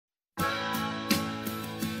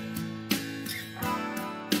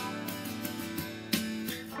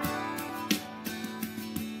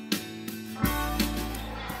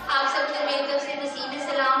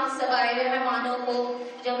को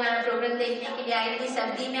जो हमारा प्रोग्राम देखने के लिए आई थी,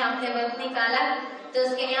 सर्दी में आपने वक्त निकाला, तो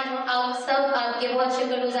उसके लिए हम आप सब आपके बहुत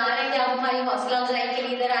शुक्रगुजार हैं कि आप हमारी हौसला अफजाई के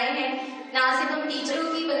लिए इधर आए हैं, ना सिर्फ हम टीचरों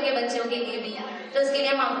की बल्कि बच्चों के लिए भी, तो उसके लिए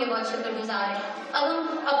हम आपके बहुत शुक्रगुजार हैं। अब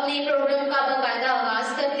हम अपने प्रोग्राम का बाकायदा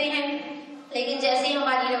आगाज करते हैं, लेकिन जैसे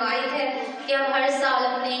हमारी रवायत है कि हम हर साल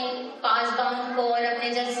अपने पासबान को और अपने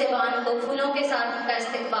जज्सेबान को फूलों के साथ उनका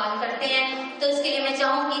इस्तकबाल करते हैं, तो उसके लिए मैं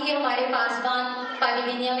चाहूंगी कि हमारे पासबान पाली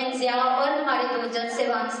बिन्यामिन ज़िया और हमारे 2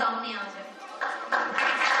 जज्सेबान सामने आ जाए।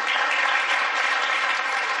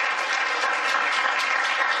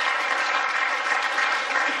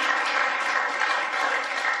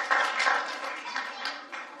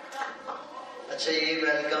 अच्छा, ये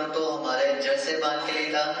वेलकम तो हमारे जज्सेबान के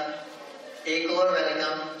लिए था। एक और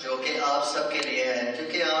वेलकम जो कि आप सबके लिए है,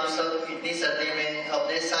 क्योंकि आप सब इतनी सर्दी में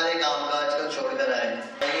अपने सारे कामकाज को छोड़कर आए।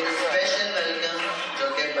 ये स्पेशल वेलकम जो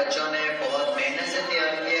कि बच्चों ने बहुत मेहनत से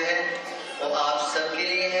तैयार किया है, वो आप सबके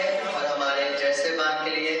लिए है और हमारे जज्सेबान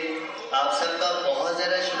के लिए। आप सबका बहुत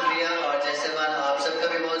ज़्यादा शुक्रिया और जज्सेबान आप सबका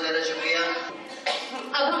भी बहुत ज़्यादा शुक्रिया।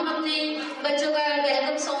 अब हम अपने बच्चों का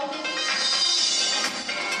वेलकम सॉन्ग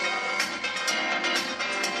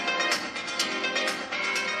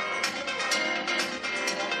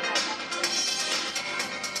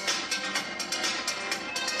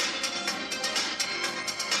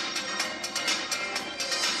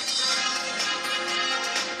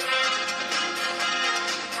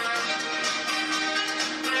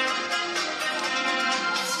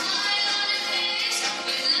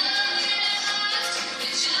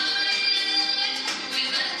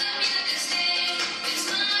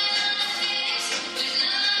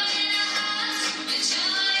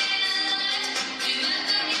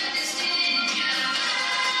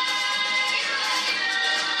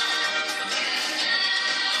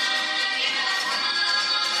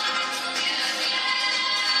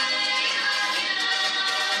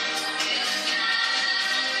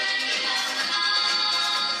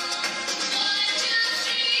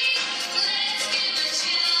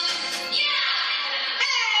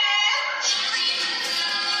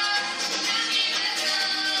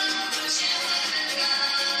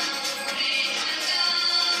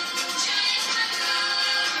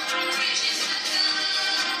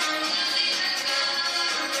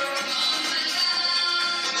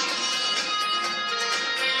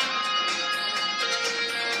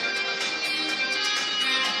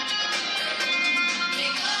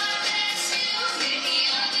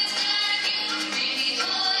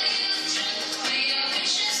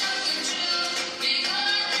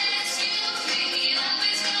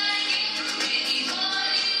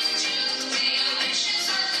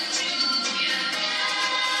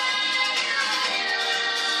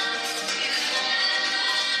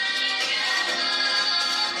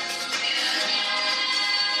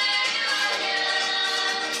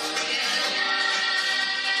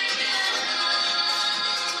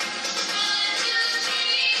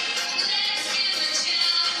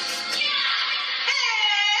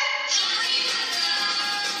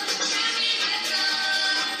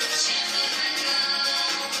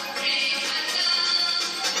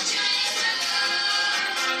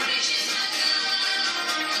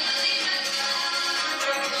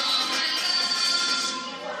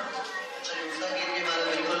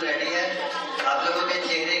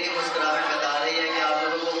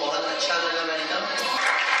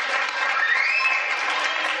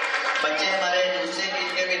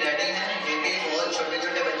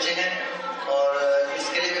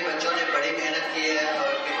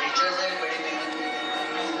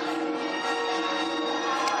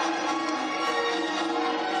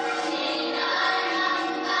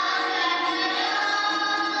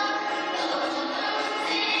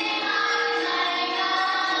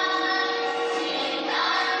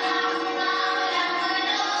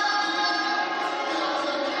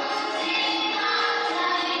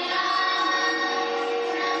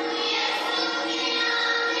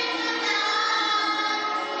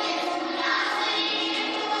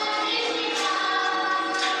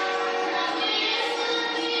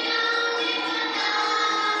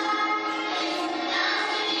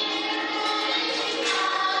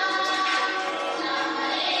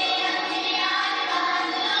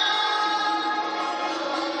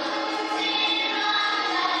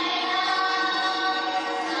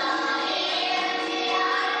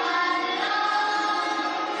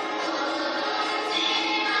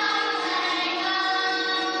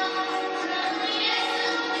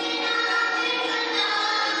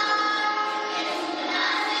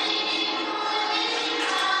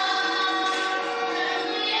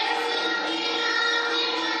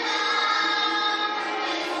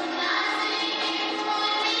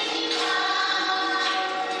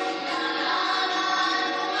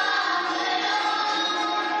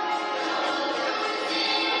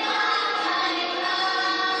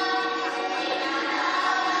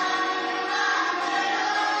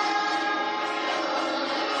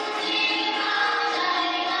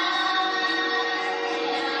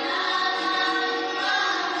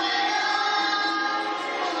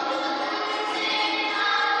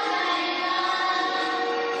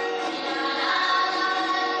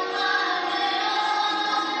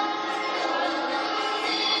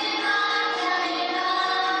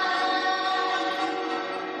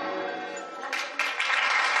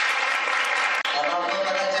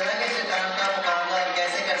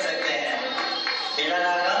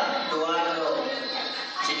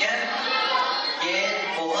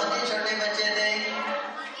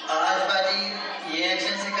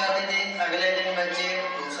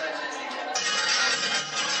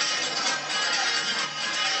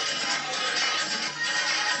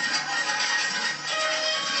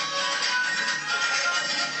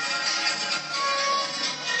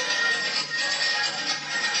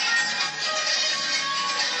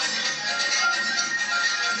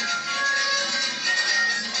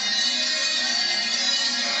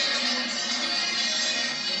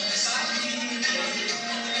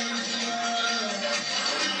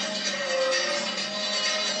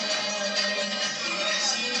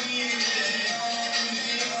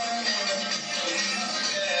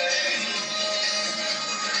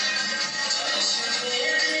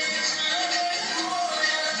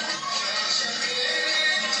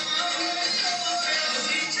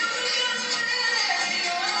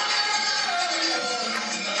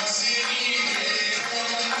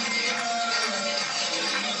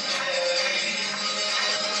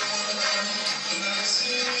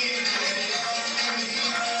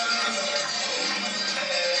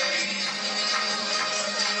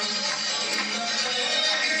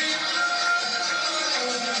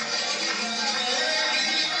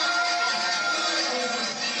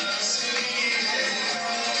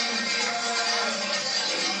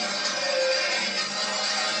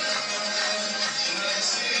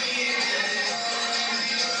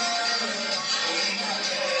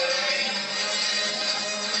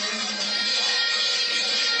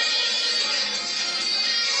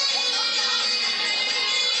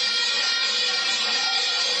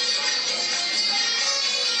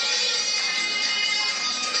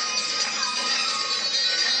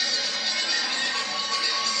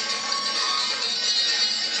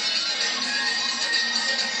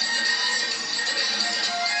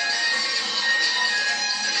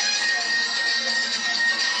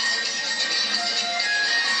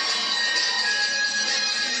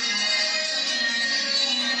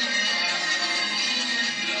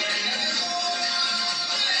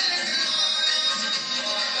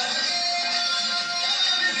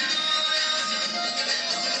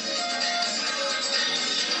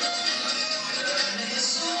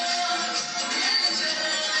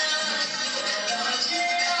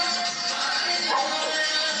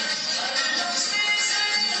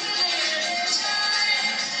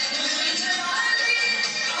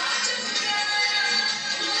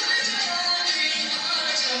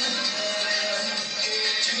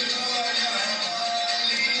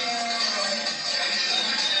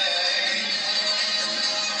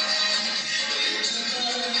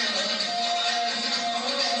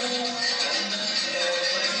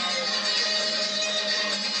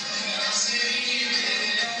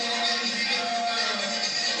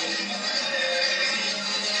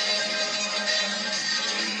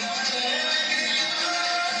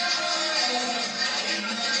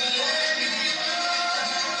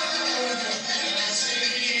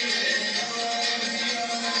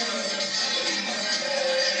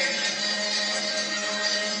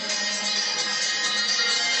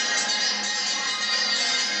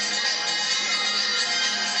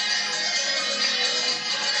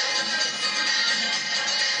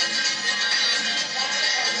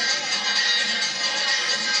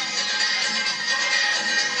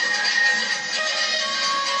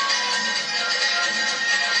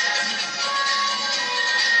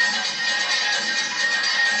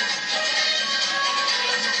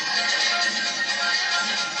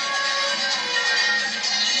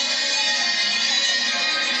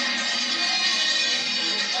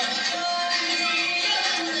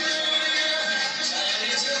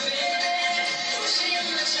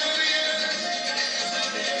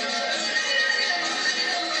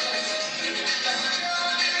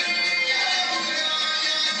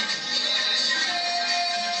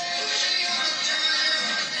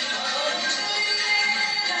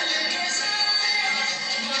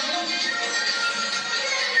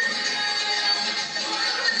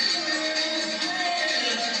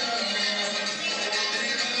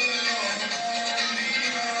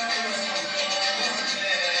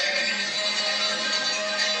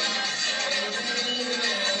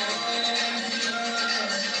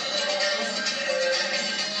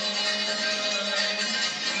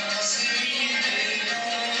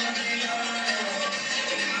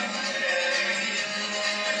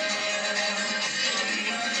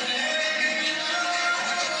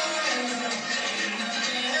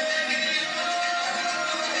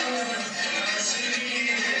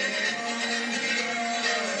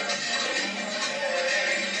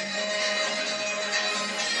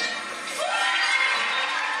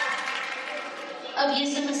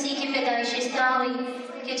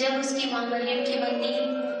जब उसकी माँ मरियम की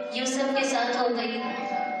मंगनी यूसुफ के साथ हो गई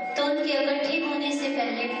तो उनके इकट्ठे होने से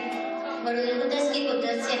पहले मरूल की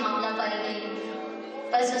कुदरत से मामला पाई गई।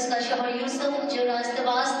 बस उसका शौहर यूसुफ जो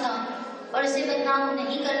रास्तबाज था और उसे बदनाम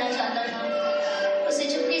नहीं करना चाहता था, उसे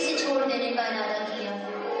चुपके से छोड़ देने का इरादा किया।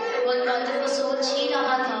 वो रात को सोच ही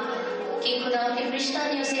रहा था कि खुदा के फरिश्ता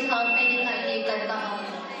ने उसे ख्वाब में दिखाई देकर कहा,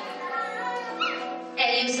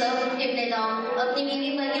 ऐ यूसुफ इब्ने दाऊद, अपनी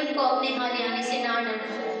बीवी मरियम को अपने यहाँ ले आने से ना डर,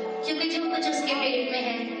 क्योंकि जो कुछ उसके पेट में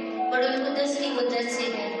है मरूल कुदस की कुदरत से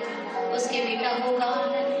है। उसके बेटा होगा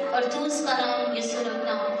और तू उसका नाम यीशु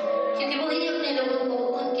रखना, क्योंकि वही अपने लोगों को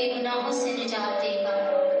उनके गुनाहों से निजात देगा।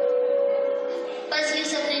 बस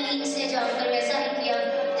यूसुफ ने नींद से जागकर वैसा ही किया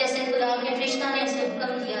जैसे खुदा के फरिश्ता ने उसे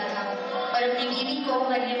हुक्म दिया था, और अपनी बीवी को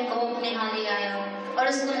मरियम को अपने यहाँ ले आया और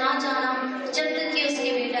उसको ना जाना जब तक कि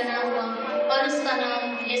उसके बेटा ना हुआ, और उसका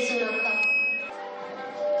नाम यीशु रखा।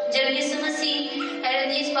 जब यीशु मसीह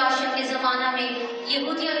हेरोदेस बादशाह के ज़माना में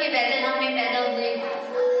यहूदिया के बैतलहम में पैदा हुए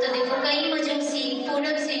तो देखो कई मजूसी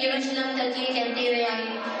पूरब से यरूशलेम तक ये कहते हुए आए,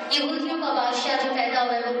 यहूदियों का बादशाह जो पैदा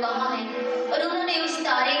हुआ है वो कहाँ है। और उन्होंने उस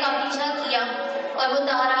तारे का पीछा किया और वो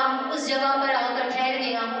तारा उस जगह पर आकर ठहर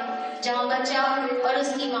गया जहाँ बच्चा और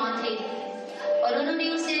उसकी माँ थे, और उन्होंने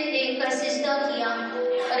उसे देखकर सिजदा किया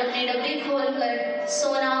और अपने डब्बे खोलकर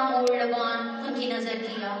सोना मोड़ लबान उनकी नजर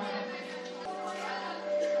किया।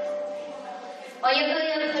 और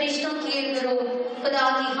यह फरिश्तों की एक गिरोह खुदा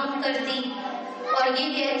की हम करती और ये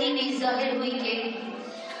कहती भी जाहिर हुई कि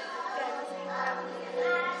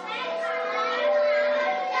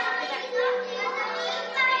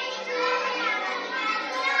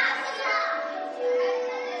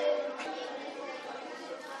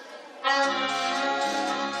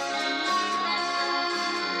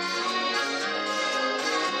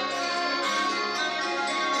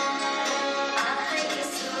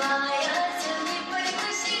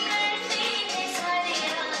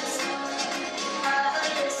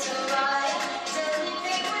Tell me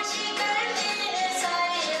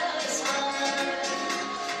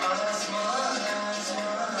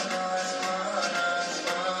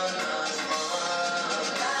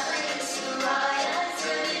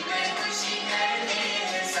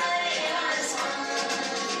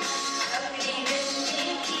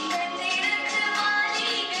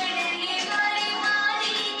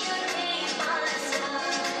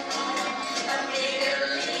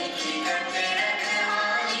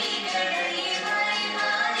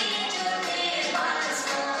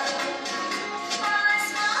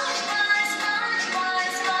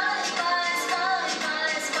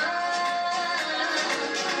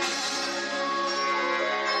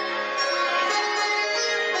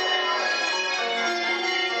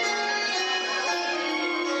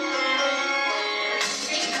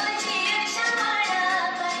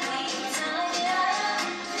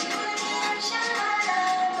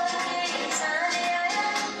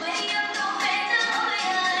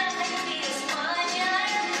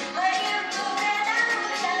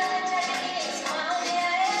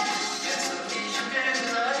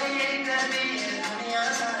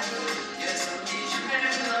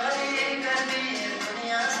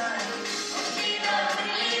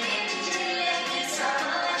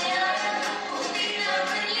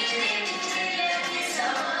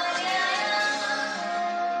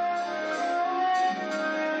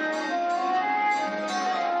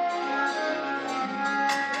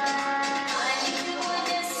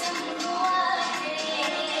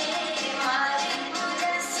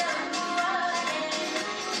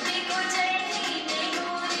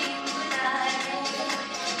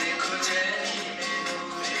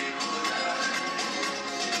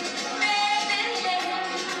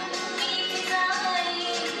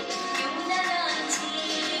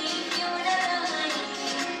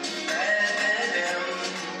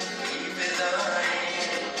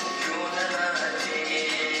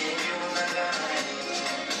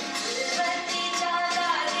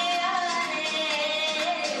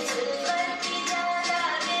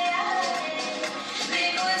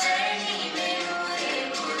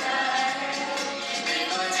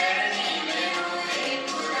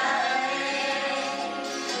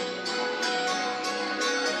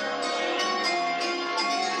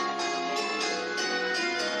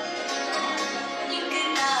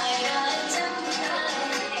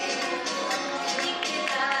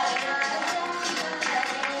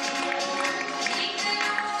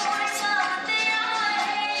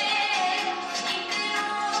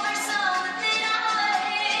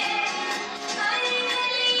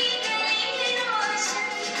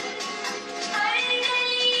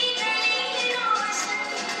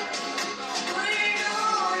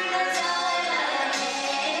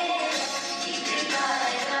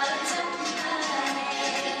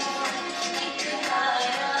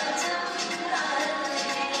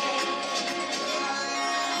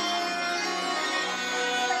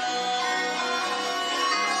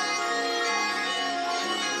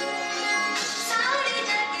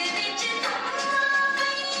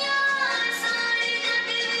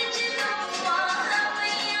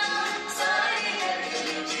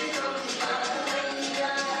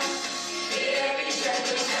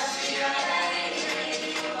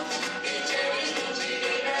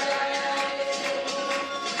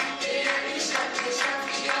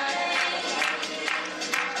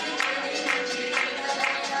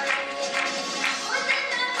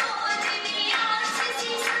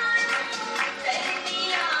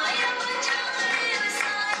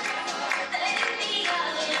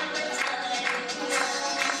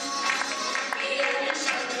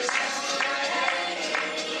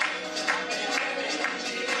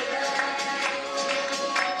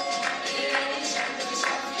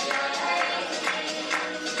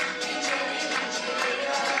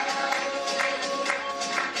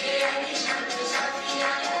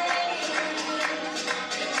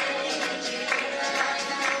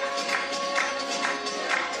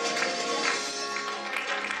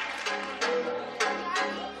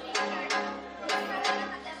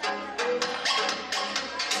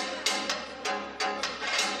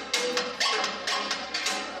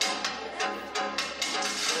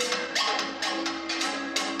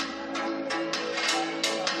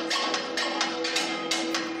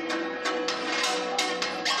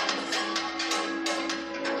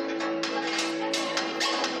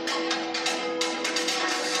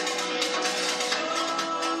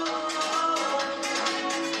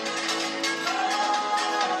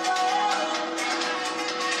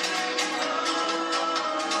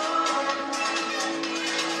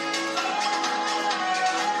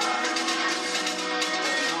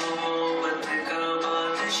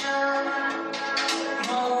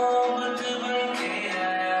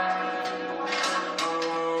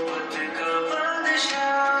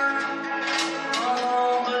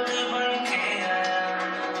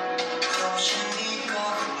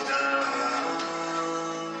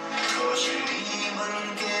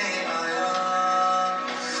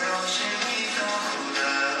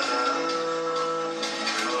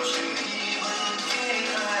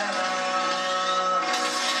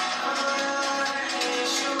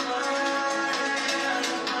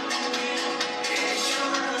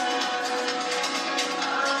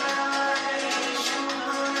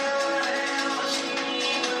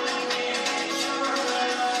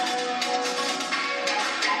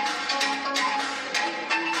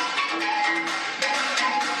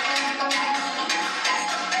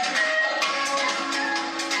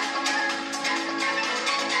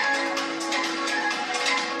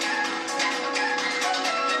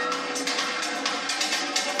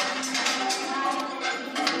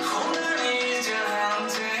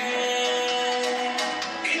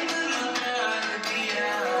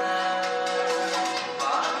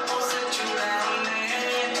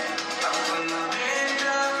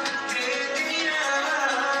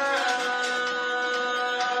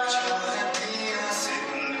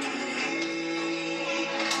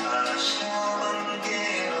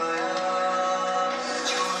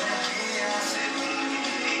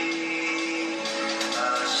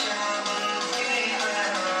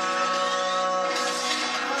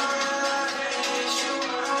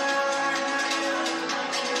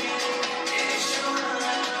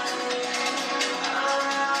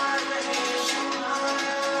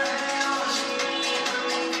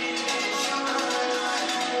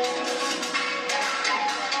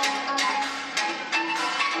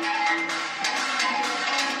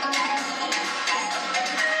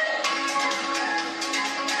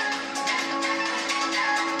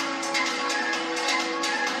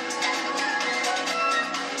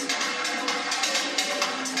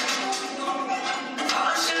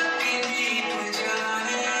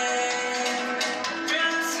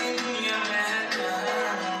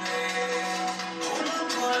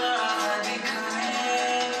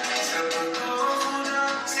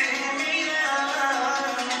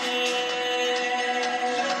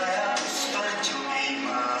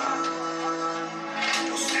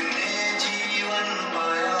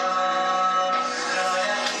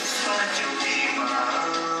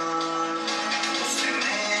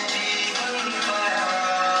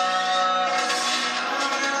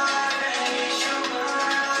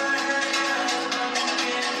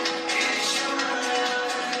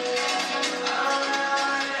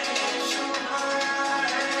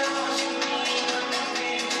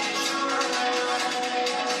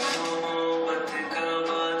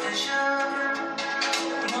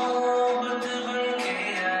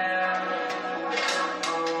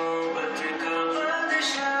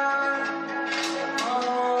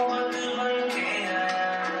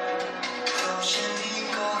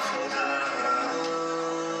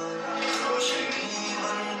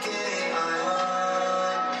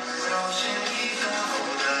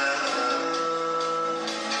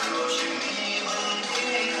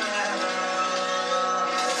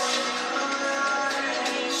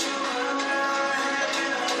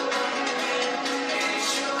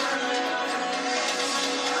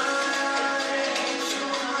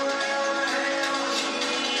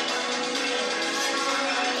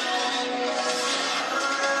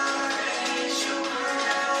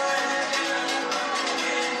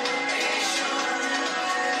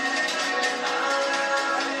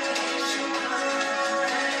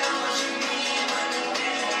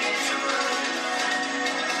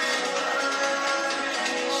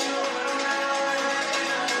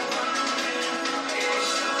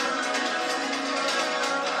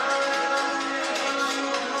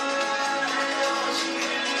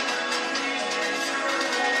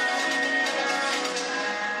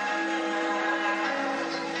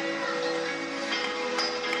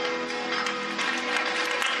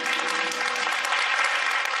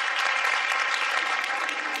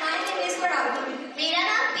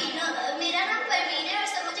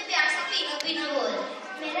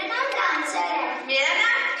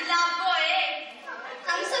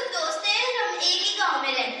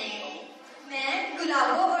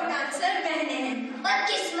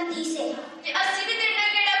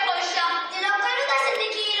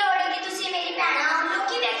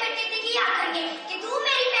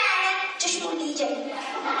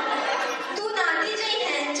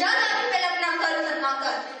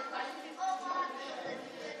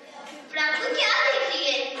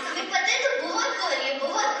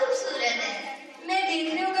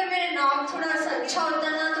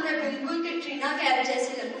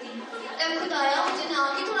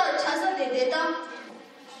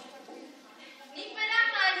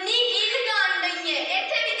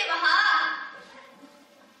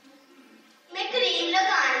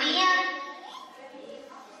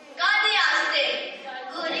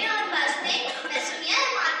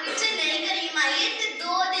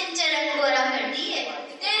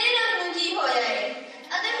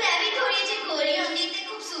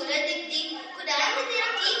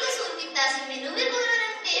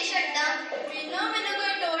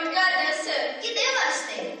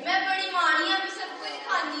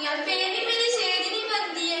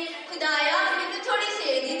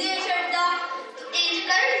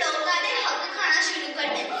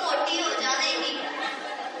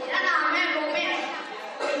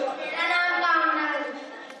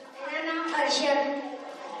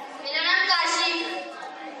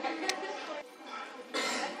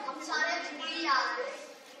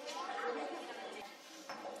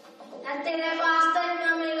तेरे पास तो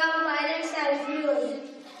इतना महंगा मोबाइल है, सेल्फी हो गई।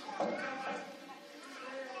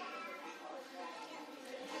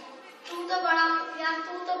 तू तो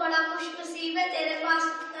बड़ा खुशनसीब है, तेरे पास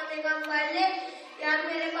इतना महंगा मोबाइल है। यार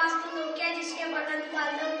मेरे पास तो नोकिया जिसके बटन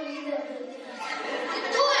दबाता हूँ मुझे दर्द होती है।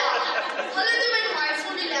 तो यार हले तो मैंने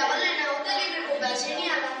आईफोन 11 लेना होता है, मेरे को पैसे नहीं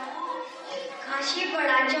आ रहा। काशी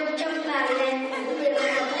बड़ा चुप चुप कर ले, मेरे को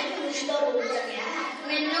पता है पूछता रोड लग गया है।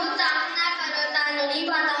 मैनू तंग ना करो, तानू नहीं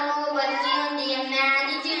पता वो बच्ची होती है, मैं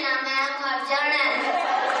नहीं जीना, मैं मर जाना है।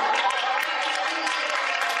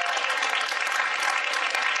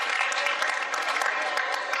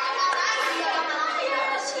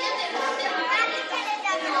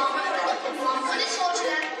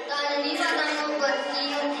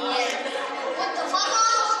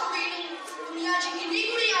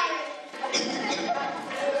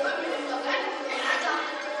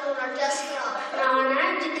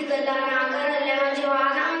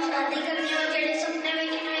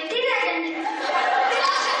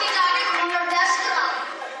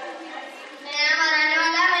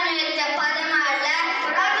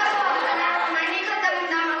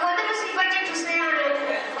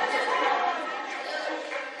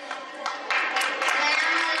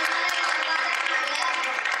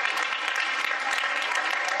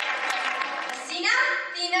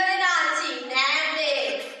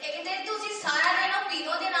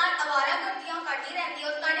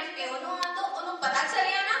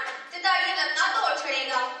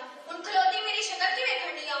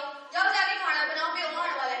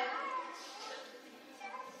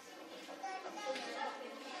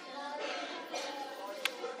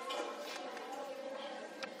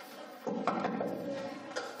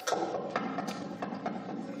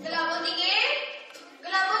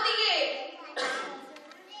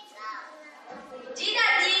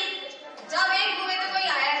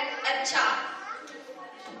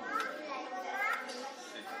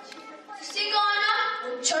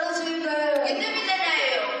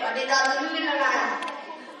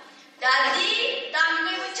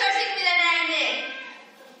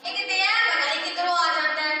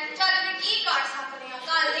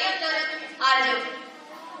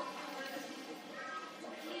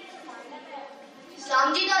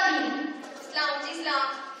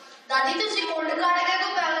 दादी तुसी गोल्ड कार्ड के को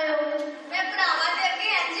पा रहे हो? मैं भरावा ते अगे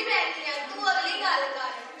एंजी बैठी हां, तू अगली गल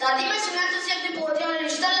कर। दादी मैं सुना तुसी अपनी पोती नाल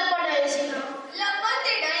रिश्ता लपड़ रहे सी ना? लपड़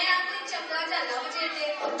ते डे आ, कोई चंगा चला मुझे ते।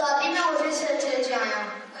 दादी मैं ओदे से आया।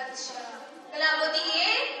 अच्छा कलावती ये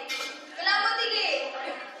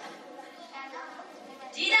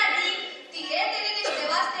जी दादी तिये तेरे रिश्ते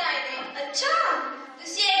वास्ते आए ने। अच्छा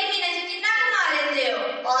तुसी एक महीने च कितना कमा लेंदे हो?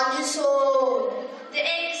 500 ते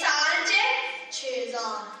एक साल च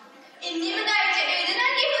 6000। इन्नी महंगाई च इहदे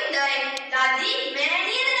नाल की हुंदा है? दादी मैं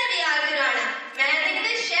नहीं इहदे नाल ब्याह कराना, मैं ते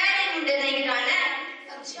किते शहर दे मुंडे नाल ही कराना है।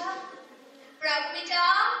 अच्छा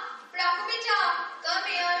प्राकुमिचा कम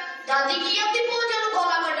हियर। दादी की अपनी पोते नु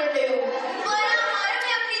गाला कड्डन दे हो? पर हमारा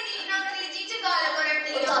मैं अपनी धी नाल अंग्रेजी च गाल करन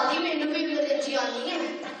दी। दादी मैनू भी अंग्रेजी आनी है।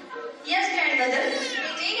 Yes grandmother.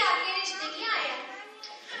 विजय आपके रिश्ते की आए हैं?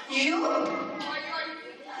 You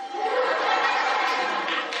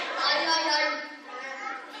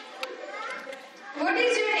What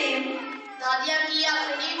is your name? दादिया की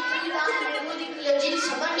अपनी पूरी बात मेरे को अंग्रेजी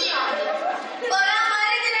समझ नहीं आ रही। पर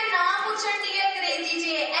हमारे तेरा नाम पूछन दी अंग्रेजी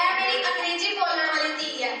चे, ए मेरी अंग्रेजी बोलने वाली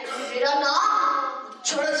धी है। मेरा नाम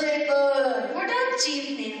छोड़ से पर। What a cheap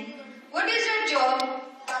name. What is your job?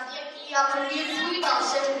 दादिया की अपनी पूरी बात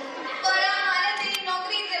से। पर हमारे तेरी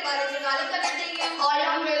नौकरी के बारे में गाली कर दी है।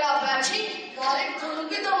 आया मेरा बैठी गाली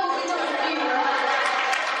करूंगी तो होगी तो होगी।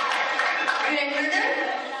 Grandmother,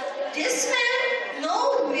 this man no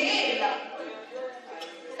way.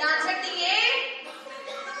 Dance सकती है?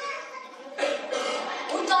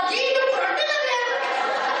 वो दादी तो पढ़ने लग गया।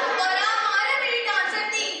 पर हमारे मेरी डांस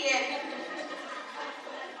सकती है।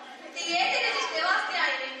 ये तेरे रिश्ते वास्ते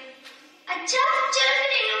आए हैं। अच्छा चलो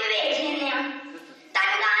फिर इन्हों में देख लेने हैं।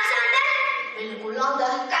 ताकि डांस आंदा है? बिल्कुल आंदा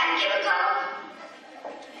है। करके दिखाओ।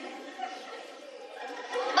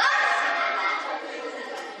 बस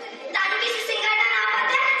ताकि किसी सिंगर का नाम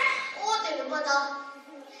पता है? वो तेरे पता।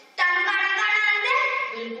 ताकि गाना आंदा है?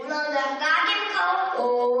 बिल्कुल आंदा है। गा के दिखाओ।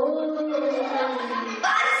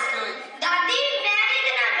 बस दादी मैं नहीं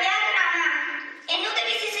तेरा ब्याह कराना। इन्हों तो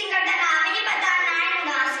किसी सिंगर का नाम ही नहीं पता, ना इन्हों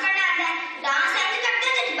डांस करना आंदा है। डांस ऐसे करते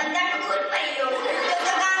हैं जिस बंदा को खुद पई हो।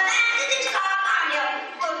 तो गाना ऐसे जिस का लियो।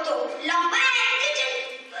 तो लंबा ऐसे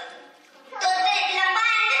लंबा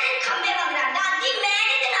ऐसे खंबे वगैरह। दादी मैं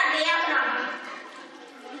नहीं तेरा ब्याह कराना।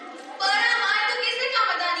 पर हमारे तो किसी का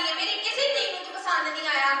पता नहीं है, मेरी किसी धी को तो पसंद नहीं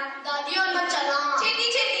आया। दादी और मैं चला छेती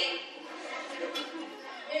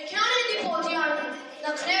देखियो नहीं दी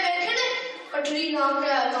मास्टरी ना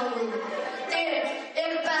कह कंगू ते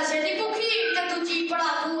एक पैसे दी भुखी ते दूजी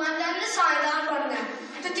पढ़ाकू एंड साइंसदान बनना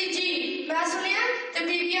है ते तीजी मैं सुनिया ते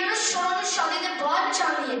बीबियां ना शोर शादी दे बाद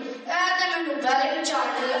चाहनी है ए ते मैनू पहले चाह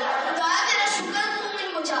लिया खुदा तेरा शुक्र तू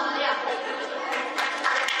मैनू बचा लिया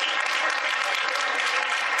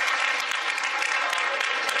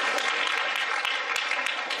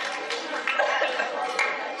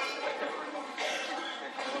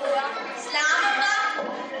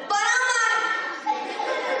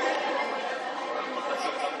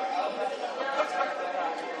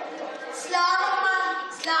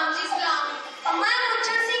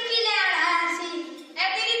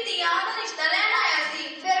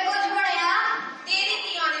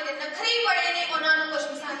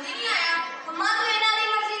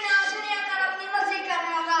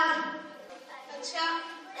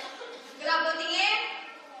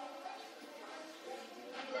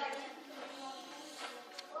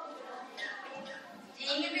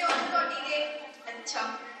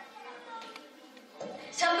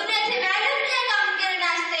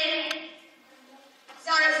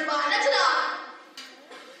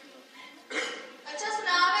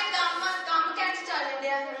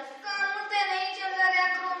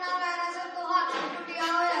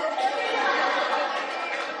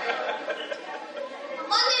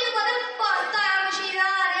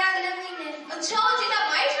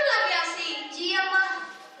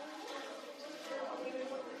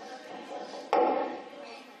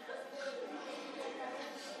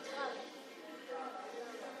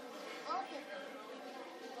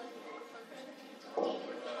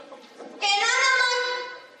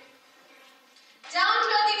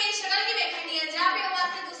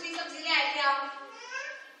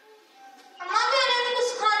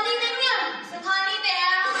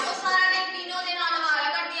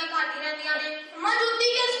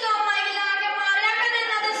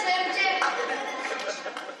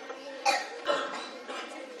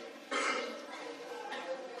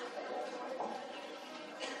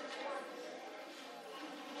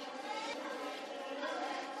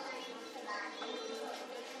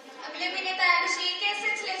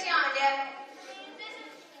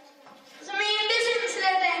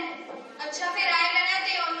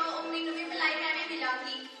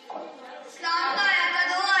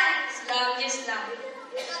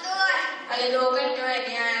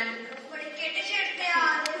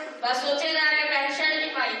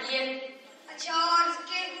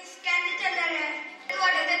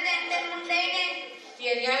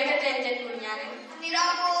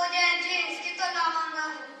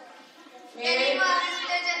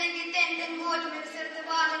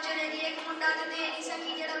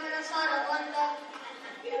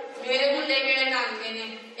मेरे मुंडे केड़े काम के ने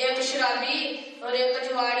एक शराबी और एक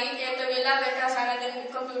कचवाड़ी एक वेला बैठा सारा दिन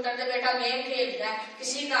कंप्यूटर पे बैठा गेम खेलता है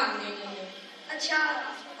किसी काम के नहीं है। अच्छा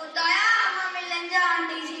बताया अम्मा मिलन जा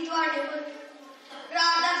आंटी सी ਤੁਹਾਡੇ ਕੋਲ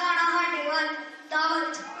रात का खाना ਸਾਡੇ ਵੱਲ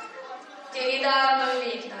दावत तेरी दावत में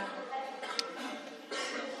देखना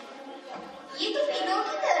ये तो पीनो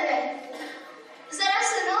की तरह है जरा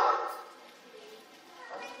सुनो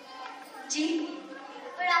जी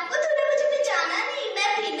पर आपको थोड़ा मुझे पहचाना नहीं मैं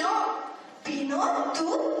पीनो पीनो तू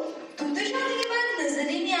तो शादी के बाद नजर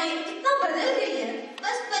ही नहीं आई कितना बदल गई है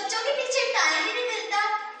बस बच्चों के पीछे टाइम ही नहीं मिलता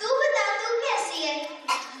तू बता तू कैसी है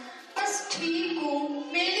बस ठीक हूँ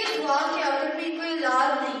मेरे लिए दुआ क्या कर मेरी कोई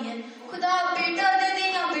औलाद नहीं है खुदा बेटा दे दे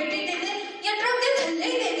या बेटी दे दे या ट्रक के थल्ले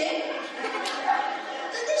ही दे दे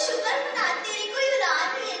तो शुक्र मना तेरी कोई औलाद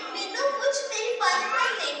नहीं है मैनू कुछ मेरी पालना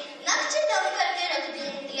ने नक्श दम करके रख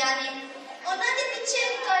दिया ने उन्होंने दे पीछे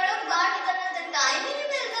करो बाट करने का टाइम ही नहीं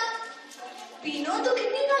मिलता पीनो तो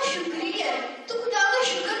कितनी ना शुक्री है तो खुदा का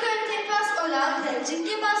शुक्र कर तेरे पास औलाद है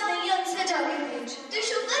जिनके पास नहीं है उनसे जाके पूछ तो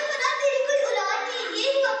शुक्र मना तेरी कोई औलाद नहीं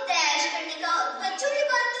ये वक्त है ऐश करने का बच्चों के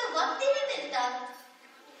बाद तो वक्त ही नहीं मिलता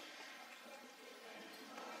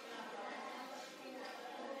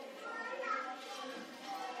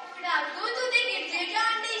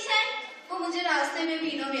वो मुझे रास्ते में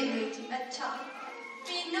पीनो मिल गई थी अच्छा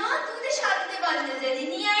पीनो तू तो शादी के बाद नजर ही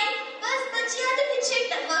नहीं आई बस बच्चियां तो पीछे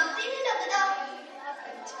वक्त ही नहीं लगता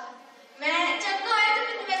अच्छा मैं चंगा है तो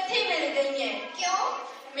मैंने वैसे ही मिल गई है क्यों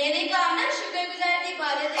मेरे काम ना शुक्रगुजार की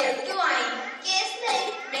इबादत है क्यों आई केस नहीं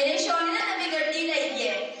मेरे शौहर ने नवी गड्डी लाई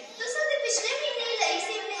है तो सब पिछले महीने लाई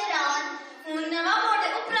सी मेहरान हूं नवा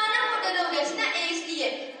मॉडल पुराना मॉडल हो गया सी ना इसलिए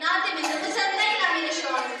ना ते मैंने पसंद नहीं ना मेरे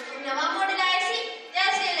शौहर नवा मॉडल आया सी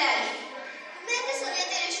जैसे ले मैंने सुनिया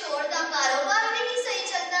तेरे शौहर का कारोबार भी नहीं सही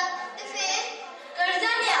चलता ते फिर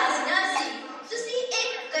कर्जा लिया सी ना सी तुसी एक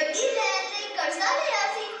गड्डी लैन लई कर्जा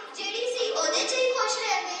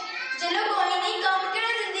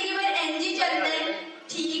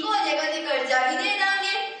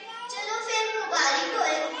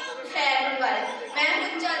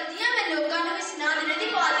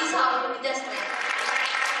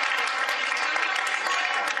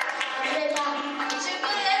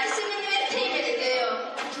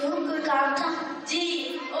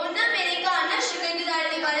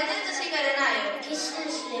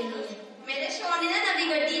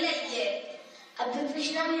अभी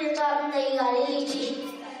पिछला महीने तो आपने नई गाड़ी ली थी।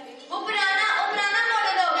 वो पुराना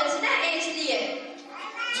मॉडल हो गया ना, इसलिए।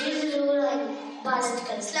 जी जरूर इबादत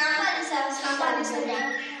कर। सलाम वाले साहब, सलाम वाले साहब।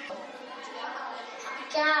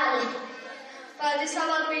 क्या हाल है? पादी साहब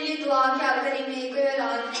आप मेरे लिए दुआ क्या करेंगे? कोई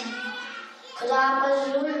औलाद नहीं। खुदा आपको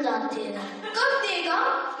जरूर दाद देगा। कब देगा?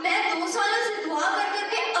 मैं 2 सालों से दुआ कर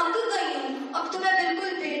करके अक गई हूँ। अब तो मैं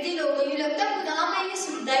बिल्कुल बेदिल हो गई हूँ। लगता है खुदा मेरी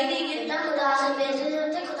सुनता ही नहीं है। बेटा खुदा से बेदिल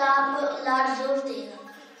होते, खुदा आपको औलाद जरूर देगा।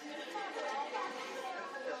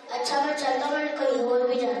 अच्छा मैं चलता हूँ, मैंने कहीं और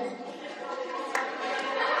भी जाना है।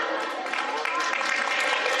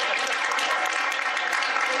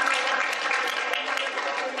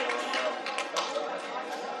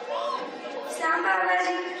 सलाम बाबा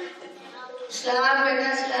जी। सलाम बेटा,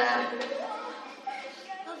 सलाम।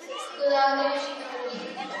 खुदा का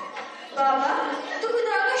बाबा, तू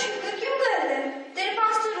खुदा का शुक्र क्यों कर रहा है? तेरे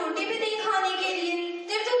पास तो रोटी भी नहीं खाने के लिए,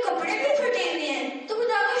 तेरे तो कपड़े भी फटे हुए हैं, तू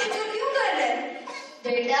खुदा का शुक्र क्यों कर रहा है?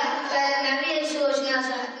 बेटा पहले मैं भी यही सोचना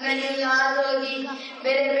था, मैंने याद होगी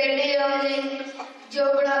मेरे बेटे होंगे जो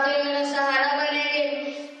बुढ़ापे में मेरा सहारा बनेंगे,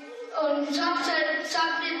 और सब चले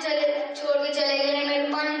छोड़ के चले गए। मेरे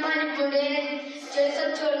 5 बुढ़े जो सब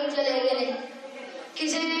छोड़ के चले गए।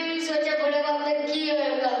 किसी ने भी सोचा बुढ़े बाप तक की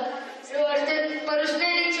होगा रोड से, पर उसने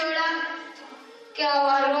नहीं छोड़ा। क्या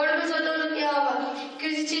हुआ? रोड पे सोचो तो क्या हुआ?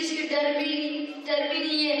 किसी चीज की डर भी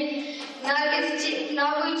नहीं है, ना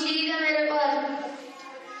कोई चीज है मेरे पास।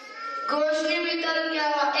 गोश्त नहीं मिलता तो क्या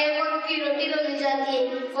हुआ? एक वक्त की रोटी तो मिल जाती है,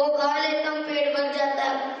 वो खा लेता हूँ, पेट भर जाता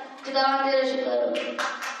है। खुदा तेरा शुक्र हो।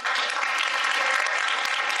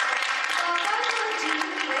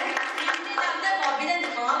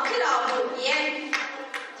 खराब हो गई है।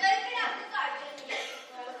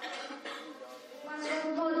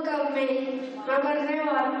 बहुत कम में मैं मरने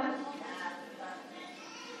वाला।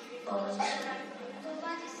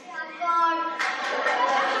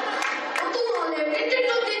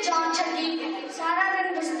 जान छकी सारा दिन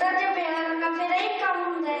बिस्तर पे प्यार करना, मेरा ही काम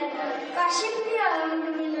होता है। काशिफ नहीं आया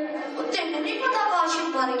मिलने, तेन नहीं पता काशिफ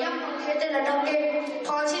मर गया पंखे ते लटक के,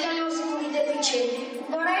 फांसी ले ली उस कुड़ी के पीछे।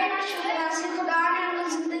 बड़ा ही ना शुक्र है खुदा ने उन्हें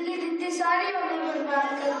जिंदगी दी, सारी उन्हें बर्बाद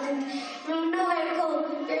कर दी। मैंने देखो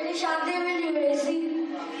मेरी शादी भी नहीं हुई सी।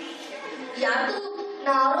 यार तू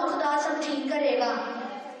नारो, खुदा सब ठीक करेगा।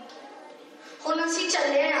 हुण असीं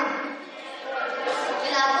चले आ।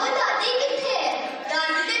 लाभो दादी किथे?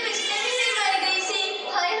 दादी ने पिछले महीने मर गई सी।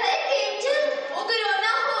 हाय हाय केंजल, वो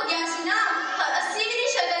कोरोना हो गया सी ना, अस्सी भी नहीं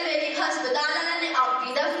शक्ल मेरी। हस्पताल वाले ने आप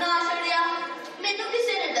ही दफना छड़िया। मैनू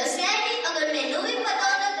किसी ने दसिया ही नहीं। अगर मैनू भी पता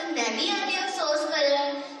होता तो मैं भी आगे अफसोस करया।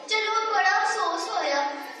 चलो बड़ा अफसोस होया।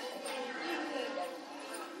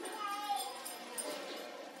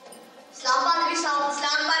 सलाम पादरी साहब,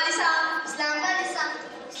 सलाम पादरी साहब, सलाम पादरी साहब,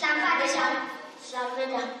 सलाम पादरी साहब, सलाम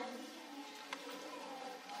बेटा।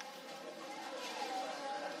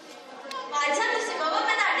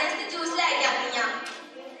 जूस लैके आनी आ।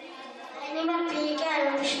 नहीं मैं पी के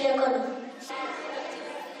आया पिछले को।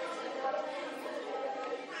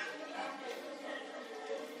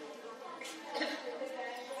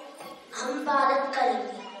 हम इबादत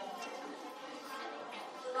करेंगे,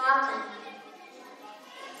 दुआ करेंगे।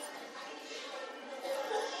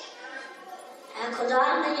 खुदा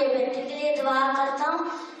मैं ये बेटे के लिए दुआ करता हूँ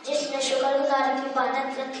जिसने शुक्रगुजारी की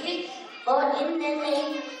इबादत रखी और इनने नई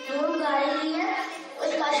नूर गाड़ी ली है,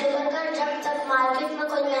 उसका शुक्र कर। जब तक मार्केट में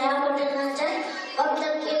कोई नया मॉडल ना जाए तब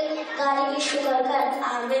तक ये गाड़ी की शुक्र कर।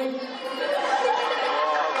 आमीन।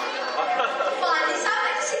 पादी साहब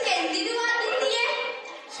ने किसी कहती दुआ दी है,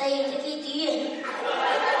 सही की दी है।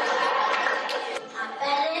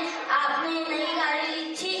 पहले आपने नई गाड़ी ली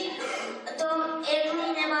थी तो 1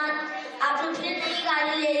 महीने बाद आपने फिर नई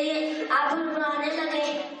गाड़ी ले ली, आप बुलाने लगे,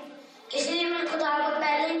 इसलिए मैं खुदा को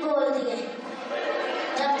पहले ही बोल दिए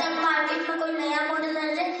जब तक मार्केट में कोई नया मॉडल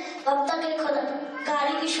आ जाए तब तक एक खुदा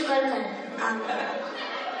गाड़ी की शुक्र कर। हम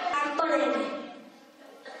पढ़ेंगे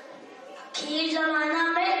आखिर जमाना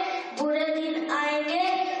में बुरे दिन आएंगे,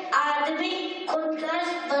 आदमी खुदगर्ज,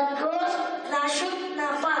 बदगोश, नाशुक,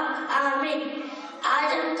 नापाक। आमीन।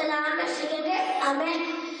 आज हम कलाम में सीखेंगे हमें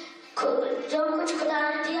जो कुछ खुदा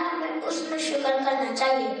ने दिया हमें उसमें शुक्र करना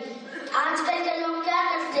चाहिए। आजकल के लोग क्या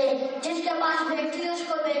करते हैं? जिसके पास बेटी है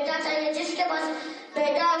उसको बेटा चाहिए, जिसके पास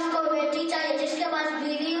बेटा है उसको बेटी चाहिए, जिसके पास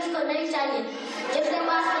बीवी उसको नहीं चाहिए, जिसके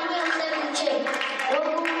पास नहीं है उससे पूछे। वो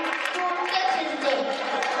टूट के फिरते।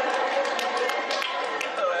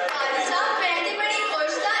 मैं बड़ी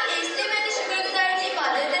खुश था इसलिए मैंने शुक्रगुजारी की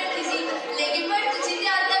इबादत रखी थी, लेकिन पर तुझी ते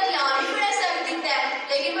आज तक लाभ भी बड़ा सख्त दिता है।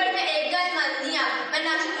 लेकिन पर मैं एक गल मनदी हां, मैं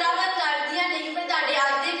नाशुक्रापन कर दी हां, लेकिन पर तुहाडे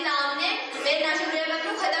आज दे कलाम ने मेरे नाशुक्रापन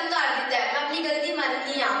को खत्म कर दिता है। मैं अपनी गलती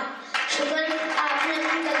मनदी हां। शुक्र आपने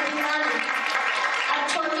अपनी गलती मानी। अब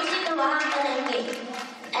छोटी सी दुआ करेंगे।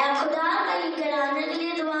 ऐ खुदा, मैं ये घराने के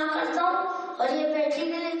लिए दुआ करता हूँ और ये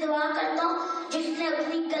बेटी के लिए दुआ करता हूँ जिसने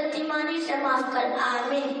अपनी गलती मानी, से माफ कर।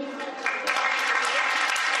 आमीन।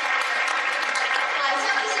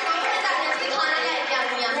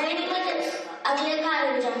 अगले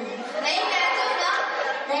घर जाने नहीं, मैं जाऊंगा।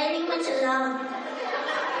 नहीं, मैं चला।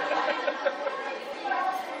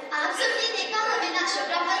 आप सबने देखा, हमें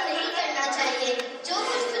नाशुक्रापन नहीं करना चाहिए। जो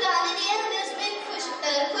कुछ खुदा ने दिया हमें उसमें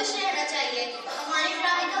खुश रहना चाहिए। हमारे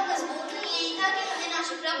ड्रामे का मजबूत यही था कि हमें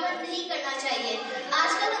नाशुक्रापन नहीं करना चाहिए।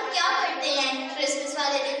 आजकल हम क्या करते हैं? क्रिसमस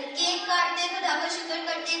वाले दिन केक काटते, खुदा का शुक्र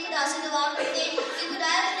करते, खुदा से दुआ करते कि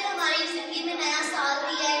खुदा तुमने हमारी जिंदगी में नया साल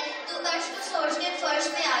दिया है, तो अर्श को सोच के फर्श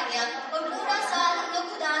पे आ गया, और पूरा साल हम लोग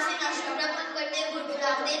खुदा से नाशुक्रापन करते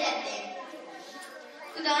गुड़गुड़ाते रहते हैं।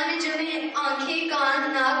 खुदा ने जो हमें आंखें,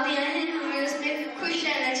 कान, नाक दिया है, हमें उसमें खुश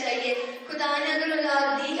रहना चाहिए। खुदा ने अगर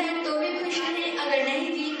औलाद दी है तो भी खुश रहें, अगर नहीं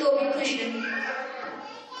दी तो भी खुश रहें।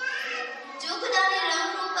 जो खुदा ने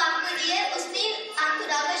रंग रूप आपको दिया है उसमें आप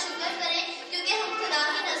खुदा का शुक्र करें, क्योंकि हम खुदा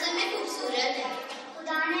की नजर में खूबसूरत हैं।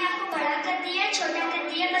 खुदा ने आपको बड़ा कर दिया, छोटा कर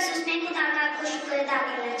दिया, बस उसमें खुदा का आपको शुक्र अदा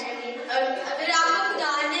करना चाहिए। अगर आपको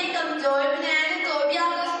खुदा ने कमजोर बनाया है तो भी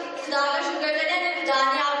आप खुदा का शुक्र करें। अगर खुदा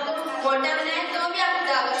ने आपको मोटा बनाया है तो भी आप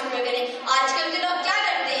खुदा का शुक्र करें। आजकल के लोग क्या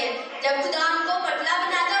करते हैं, जब खुदा हमको पतला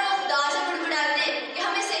बनाता है वो खुदा से गुड़गुड़ाते हैं कि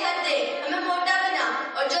हमें सेहत दे, हमें मोटा बना,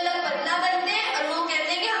 और जो लोग पतला बनते हैं और वो कहते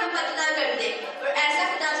हैं कि हमें पतला कर दे। और ऐसा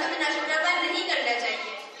खुदा से हमें नाशुक्रापन नहीं करना चाहिए।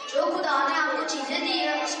 जो खुदा ने आपको चीजें दी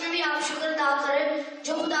है उसमें भी आप शुक्र अदा करें।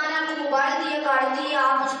 जो खुदा ने आपको मोबाइल दी है, गाड़ी दी है,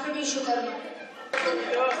 आप उस पर भी शुक्र करें।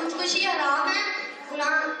 खुदकुशी हराम है, गुनाह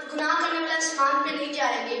करने वाले आसमान पे नहीं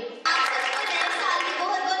जाएंगे। आप सबको नए साल की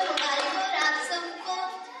बहुत बहुत मुबारक हो, और आप सबको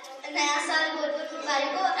नया साल बहुत बहुत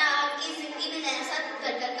मुबारक हो, और आपकी जिंदगी में नया साल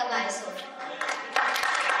बरकत का बायस हो।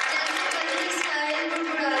 जब इसराइल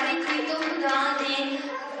गुड़गुड़ाती थी तो खुदा ने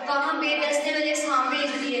वहाँ पे डसने वाले सांप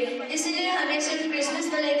भेज दिए। इसलिए हमें सिर्फ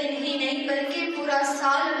क्रिसमस वाले दिन ही नहीं बल्कि पूरा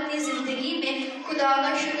साल अपनी जिंदगी में खुदा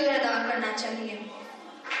का शुक्र अदा करना चाहिए।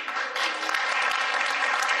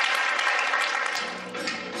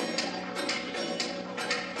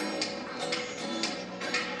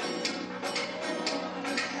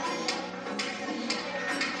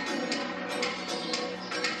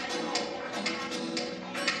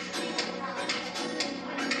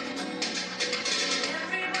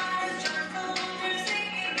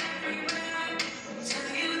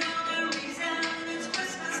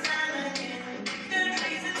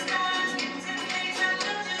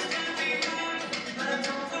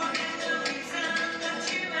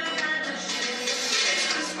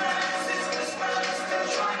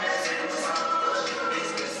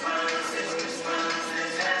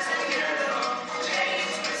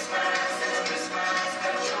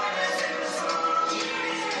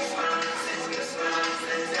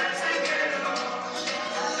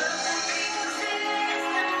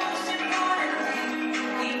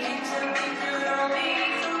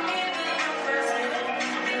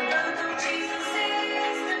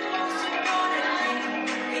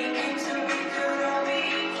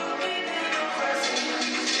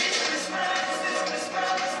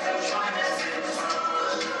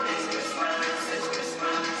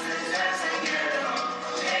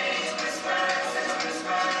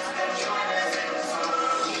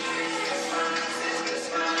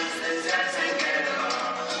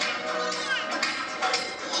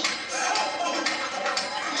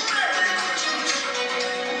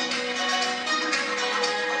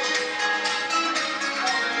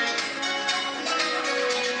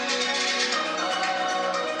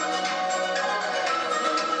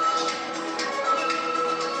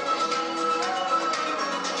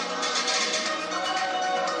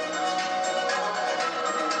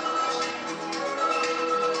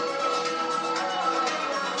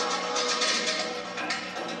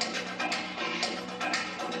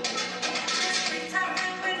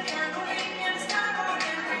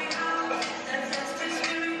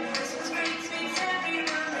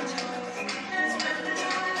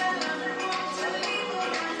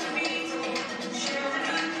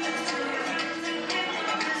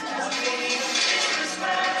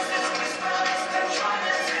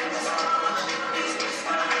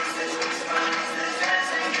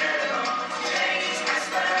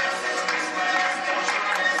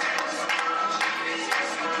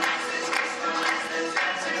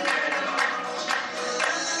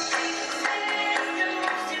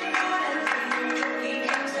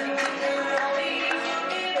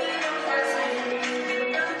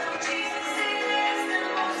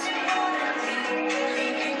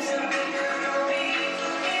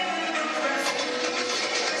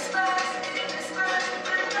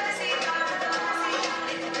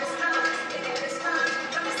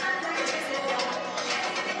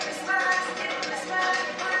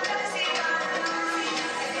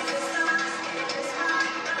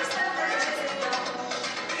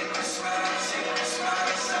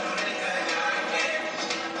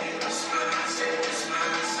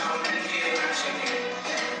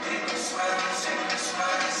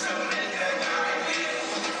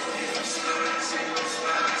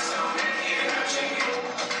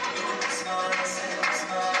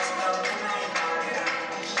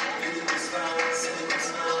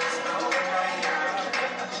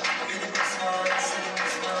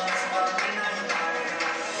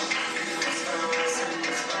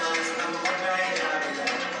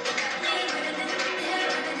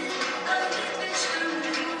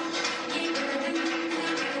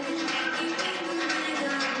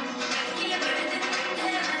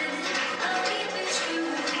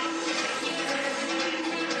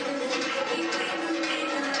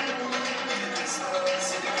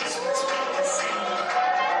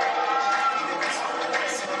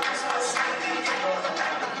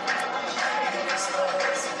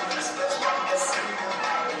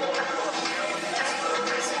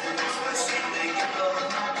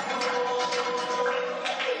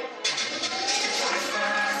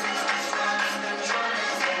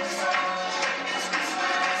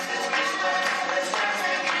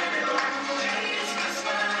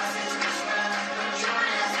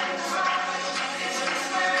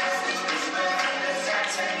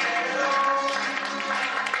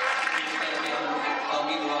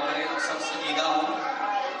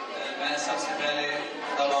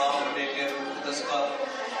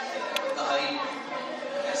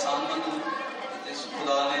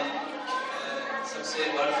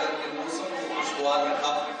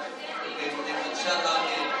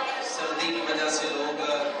 वजह से लोग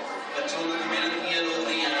बच्चों ने मेहनत की है, लोग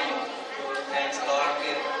नहीं आए, तो थैंक्स गॉड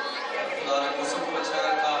के खुदा ने मौसम को अच्छा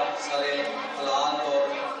रखा, सारे हालात और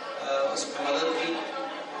उस पर मदद की,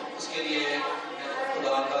 उसके लिए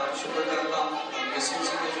खुदा का शुक्र करता हूँ, यीशु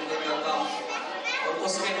मसीह का शुक्र करता हूँ। और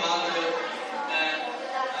उसके बाद मैं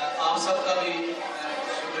आप सबका भी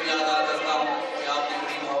शुक्रिया अदा करता हूँ कि आपने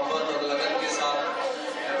बड़ी मोहब्बत और लगन के साथ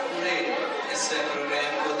पूरे इस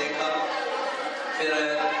प्रोग्राम को देखा। फिर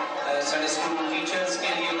संडे स्कूल टीचर्स के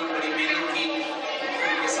लिए उन्होंने बड़ी मेहनत की,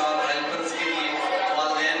 उनके साथ हेल्पर्स के लिए,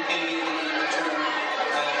 वालिदैन के लिए उन्होंने बच्चों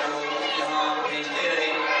को यहाँ भेजते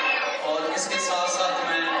रहे। और इसके साथ साथ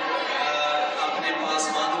मैं अपने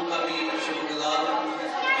पासवानों का भी शुक्रगुजार हूँ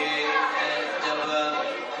कि जब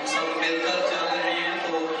हम सब मिलकर चल रहे हैं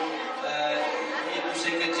तो एक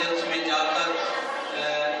दूसरे के चर्च में जाकर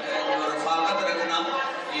रफाकत रखना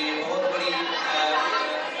ये बहुत बड़ी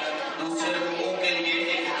दूसरे लोगों के लिए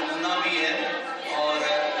एक नमूना भी है और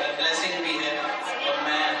ब्लेसिंग भी है। और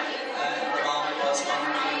मैं तमाम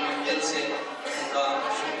पासवानों के लिए दिल से उनका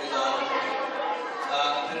शुक्रगुजार हूँ।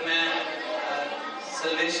 फिर मैं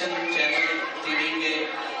सेलिब्रेशन चैनल टीवी के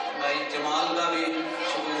भाई जमाल का भी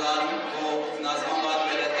शुक्रगुजार हूँ। वो नाज़िमाबाद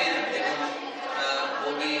में रहते हैं, लेकिन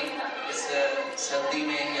वो भी इस सर्दी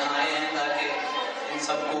में यहाँ आए हैं ताकि इन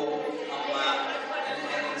सबको हम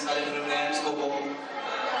इन सारे प्रोग्राम्स को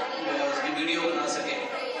उसकी वीडियो बना सकें।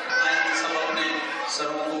 आए हम सब अपने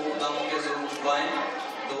सरों को खुदाओं के जरूर झुकाएं,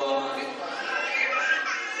 दुआ मांगे।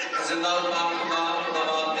 जिंदा खुदा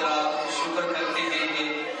तेरा शुक्र करते हैं कि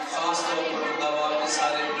खास तौर पर खुदा के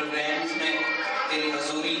सारे प्रोग्राम्स में तेरी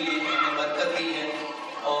हजूरी ने हमें बरकत दी है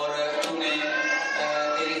और तूने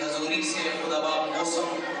तेरी हजूरी से खुदा मौसम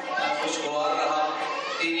खुशगवार रहा।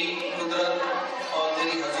 तेरी कुदरत और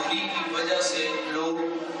तेरी हजूरी की वजह से लोग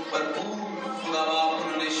भरपूर खुदा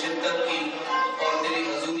उन्होंने शिरकत की और तेरी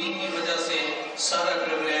हजूरी की वजह से सारा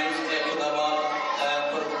प्रोग्राम खुदा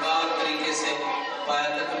पुरकार तरीके से पाया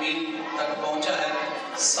तकमील तक पहुंचा है।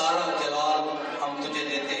 सारा जलाल हम तुझे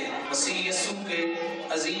देते हैं, मसीह यीशु के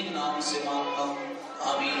अजीम नाम से मांगता हूँ,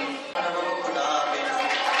 आमीन।